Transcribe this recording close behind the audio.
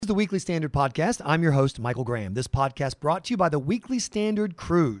the Weekly Standard Podcast. I'm your host, Michael Graham. This podcast brought to you by the Weekly Standard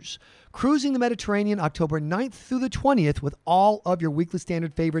Cruise. Cruising the Mediterranean October 9th through the 20th with all of your Weekly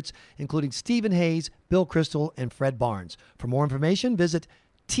Standard favorites, including Stephen Hayes, Bill Crystal, and Fred Barnes. For more information, visit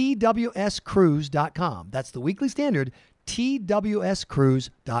twscruise.com. That's the Weekly Standard,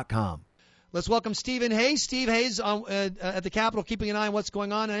 twscruise.com. Let's welcome Stephen Hayes. Steve Hayes at the Capitol, keeping an eye on what's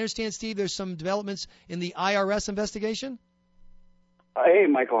going on. I understand, Steve, there's some developments in the IRS investigation? Hey,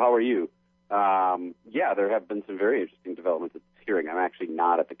 Michael, how are you? Yeah, there have been some very interesting developments at this hearing. I'm actually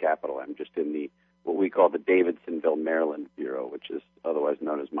not at the Capitol. I'm just in what we call the Davidsonville, Maryland Bureau, which is otherwise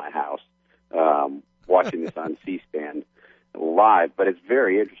known as my house, watching this on C-SPAN live. But it's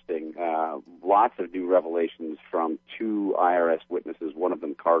very interesting. Lots of new revelations from two IRS witnesses. One of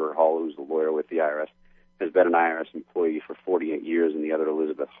them, Carter Hall, who's a lawyer with the IRS, has been an IRS employee for 48 years, and the other,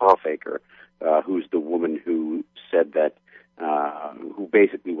 Elizabeth Hoffaker, who's the woman who said that who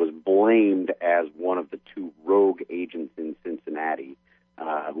basically was blamed as one of the two rogue agents in Cincinnati,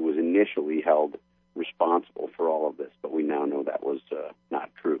 who was initially held responsible for all of this, but we now know that was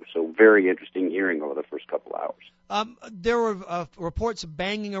not true. So very interesting hearing over the first couple hours. There were reports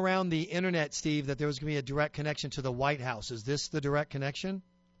banging around the Internet, Steve, that there was going to be a direct connection to the White House. Is this the direct connection?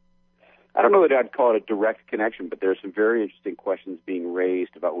 I don't know that I'd call it a direct connection, but there are some very interesting questions being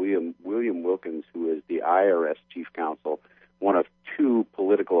raised about William Wilkins, who is the IRS chief counsel, one of two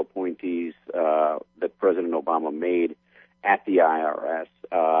political appointees that President Obama made at the IRS,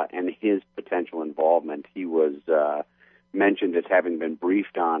 and his potential involvement. He was mentioned as having been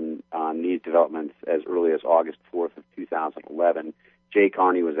briefed on these developments as early as August 4th of 2011. Jay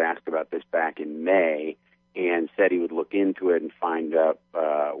Carney was asked about this back in May and said he would look into it and find out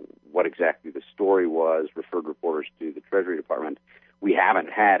what exactly the story was, referred reporters to the Treasury Department. We haven't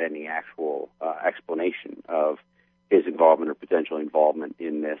had any actual explanation of his involvement or potential involvement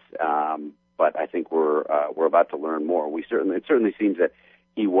in this, but I think we're about to learn more. It certainly seems that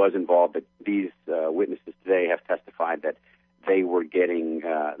he was involved. That these witnesses today have testified that they were getting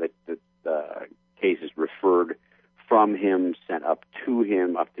the cases referred from him, sent up to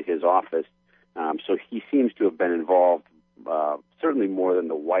him, up to his office. So he seems to have been involved, certainly more than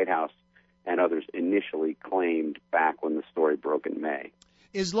the White House and others initially claimed back when the story broke in May.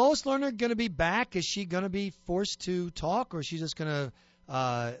 Is Lois Lerner going to be back? Is she going to be forced to talk, or is she just going to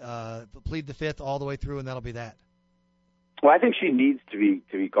plead the fifth all the way through, and that'll be that? Well, I think she needs to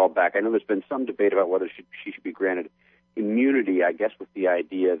be called back. I know there's been some debate about whether she should be granted immunity. I guess with the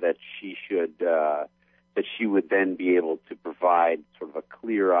idea that she would then be able to provide sort of a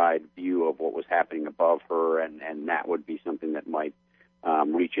clear-eyed view of what was happening above her, and that would be something that might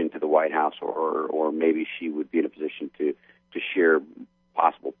reach into the White House, or maybe she would be in a position to share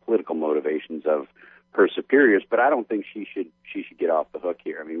possible political motivations of her superiors. But I don't think she should get off the hook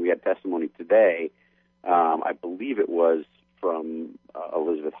here. I mean, we had testimony today, I believe it was from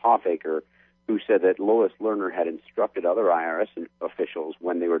Elizabeth Hoffaker, who said that Lois Lerner had instructed other IRS officials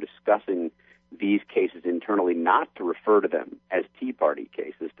when they were discussing these cases internally not to refer to them as Tea Party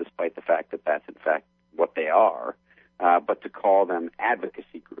cases, despite the fact that that's in fact what they are, but to call them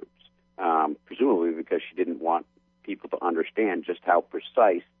advocacy groups, presumably because she didn't want people to understand just how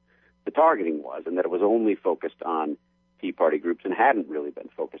precise the targeting was, and that it was only focused on Tea Party groups and hadn't really been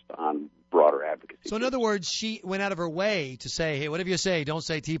focused on broader advocacy So in groups. other words, she went out of her way to say, hey, whatever you say, don't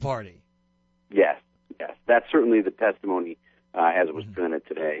say Tea Party. Yes. That's certainly the testimony as it was presented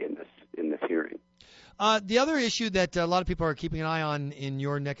today in this hearing. The other issue that a lot of people are keeping an eye on in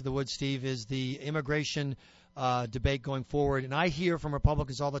your neck of the woods, Steve, is the immigration debate going forward. And I hear from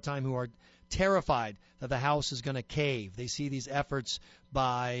Republicans all the time who are terrified that the House is going to cave. They see these efforts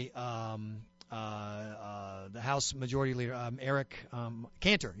by the House Majority Leader, Eric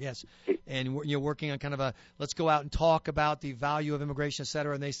Cantor, yes, and you're working on kind of a let's go out and talk about the value of immigration, et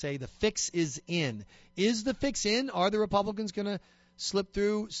cetera, and they say the fix is in. Is the fix in? Are the Republicans going to slip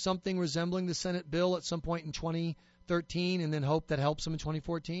through something resembling the Senate bill at some point in 2013 and then hope that helps them in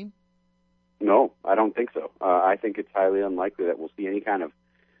 2014? No, I don't think so. I think it's highly unlikely that we'll see any kind of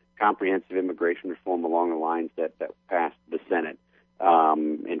comprehensive immigration reform along the lines that passed the Senate.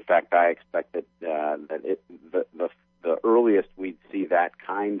 In fact, I expect that the earliest we'd see that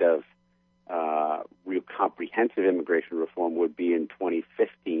kind of real comprehensive immigration reform would be in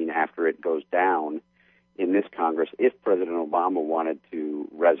 2015 after it goes down in this Congress if President Obama wanted to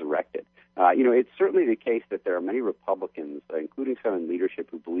resurrect it. It's certainly the case that there are many Republicans, including some in leadership,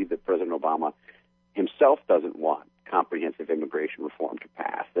 who believe that President Obama himself doesn't want comprehensive immigration reform to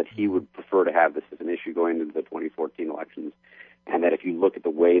pass, that he would prefer to have this as an issue going into the 2014 elections, and that if you look at the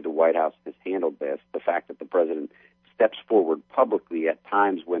way the White House has handled this, the fact that the president steps forward publicly at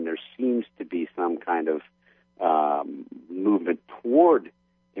times when there seems to be some kind of movement toward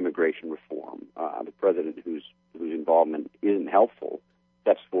immigration reform. The president, whose involvement isn't helpful,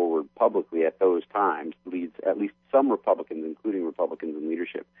 steps forward publicly at those times, leads at least some Republicans, including Republicans in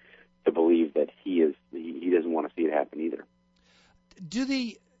leadership, to believe that he doesn't want to see it happen either.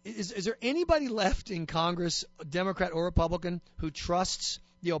 Is there anybody left in Congress, Democrat or Republican, who trusts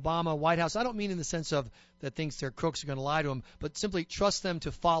the Obama White House? I don't mean in the sense of that thinks their crooks are going to lie to them, but simply trust them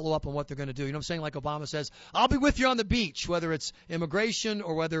to follow up on what they're going to do. You know what I'm saying? Like Obama says, I'll be with you on the beach, whether it's immigration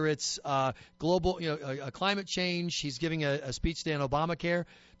or whether it's global, climate change. He's giving a speech today on Obamacare.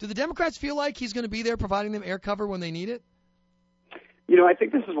 Do the Democrats feel like he's going to be there providing them air cover when they need it? I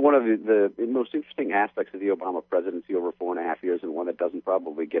think this is one of the most interesting aspects of the Obama presidency over 4.5 years, and one that doesn't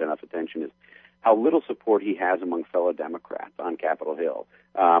probably get enough attention, is how little support he has among fellow Democrats on Capitol Hill.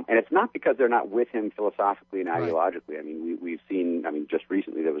 And it's not because they're not with him philosophically and ideologically. I mean, we've seen, just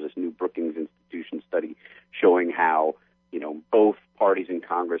recently there was this new Brookings Institution study showing how, both parties in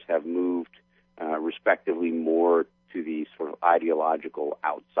Congress have moved respectively more to the sort of ideological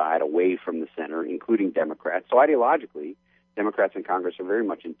outside, away from the center, including Democrats. So ideologically, Democrats in Congress are very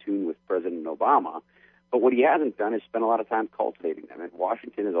much in tune with President Obama, but what he hasn't done is spend a lot of time cultivating them. And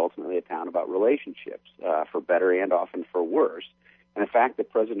Washington is ultimately a town about relationships, for better and often for worse. And the fact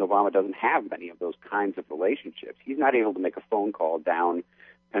that President Obama doesn't have many of those kinds of relationships, he's not able to make a phone call down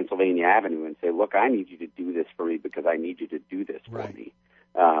Pennsylvania Avenue and say, look, I need you to do this for me because I need you to do this for me.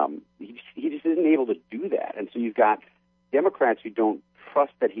 He just isn't able to do that. And so you've got Democrats who don't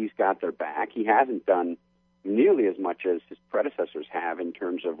trust that he's got their back. He hasn't done nearly as much as his predecessors have in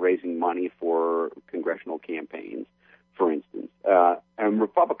terms of raising money for congressional campaigns, for instance. And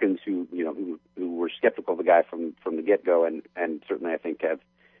Republicans who were skeptical of the guy from the get-go, and certainly I think have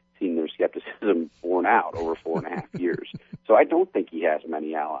seen their skepticism borne out over 4.5 years. So I don't think he has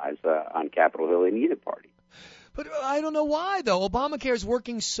many allies on Capitol Hill in either party. But I don't know why, though. Obamacare is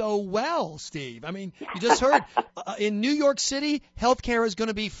working so well, Steve. I mean, you just heard in New York City, health care is going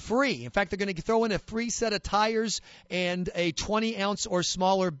to be free. In fact, they're going to throw in a free set of tires and a 20-ounce or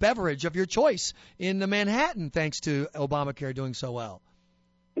smaller beverage of your choice in Manhattan, thanks to Obamacare doing so well.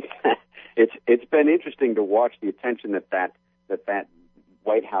 It's been interesting to watch the attention that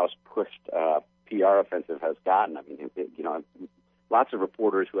White House pushed PR offensive has gotten. I mean, lots of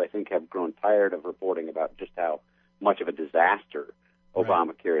reporters who I think have grown tired of reporting about just how much of a disaster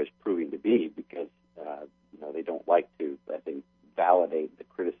Obamacare is proving to be, because they don't like to, I think, validate the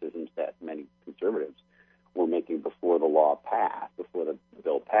criticisms that many conservatives were making before the law passed, before the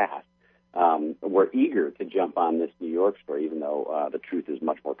bill passed. We're eager to jump on this New York story, even though the truth is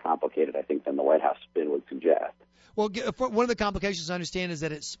much more complicated, I think, than the White House spin would suggest. Well, one of the complications I understand is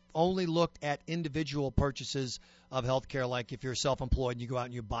that it's only looked at individual purchases of health care, like if you're self-employed and you go out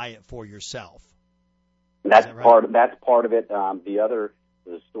and you buy it for yourself. That's part of it. The other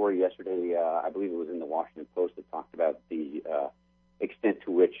was a story yesterday, I believe it was in the Washington Post, that talked about the extent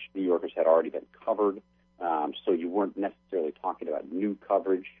to which New Yorkers had already been covered. So you weren't necessarily talking about new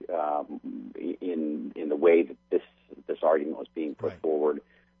coverage in the way that this argument was being put forward.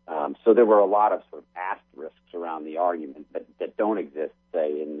 So there were a lot of sort of asterisks around the argument that don't exist,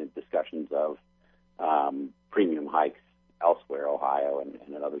 say, in the discussions of premium hikes elsewhere, Ohio and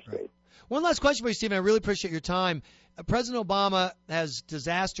in other states. One last question for you, Stephen. I really appreciate your time. President Obama has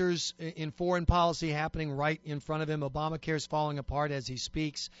disasters in foreign policy happening right in front of him. Obamacare is falling apart as he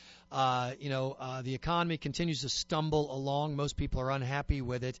speaks. The economy continues to stumble along. Most people are unhappy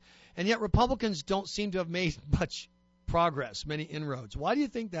with it. And yet Republicans don't seem to have made much progress, many inroads. Why do you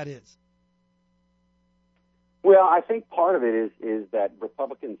think that is? Well, I think part of it is that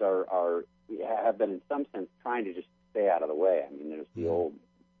Republicans have been in some sense trying to just stay out of the way. I mean, there's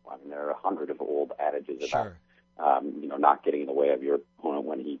there are 100 of old adages about not getting in the way of your opponent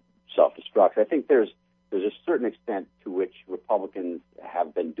when he self-destructs. I think there's a certain extent to which Republicans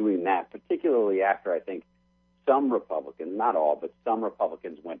have been doing that, particularly after I think some Republicans, not all, but some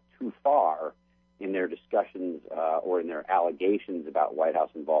Republicans went too far in their discussions or in their allegations about White House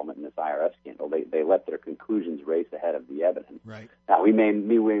involvement in this IRS scandal. They let their conclusions race ahead of the evidence. Right. Now, we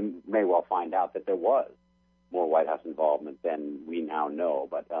may well find out that there was more White House involvement than we now know,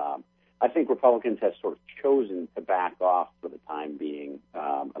 but I think Republicans have sort of chosen to back off for the time being,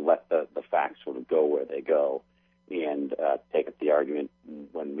 and let the facts sort of go where they go, and take up the argument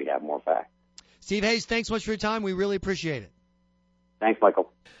when we have more facts. Steve Hayes, thanks so much for your time. We really appreciate it. Thanks,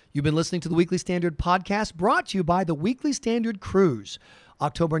 Michael. You've been listening to the Weekly Standard podcast, brought to you by the Weekly Standard Cruise.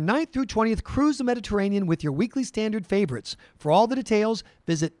 October 9th through 20th, cruise the Mediterranean with your weekly standard favorites. For all the details,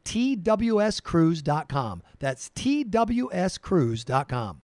 visit twscruise.com. That's twscruise.com.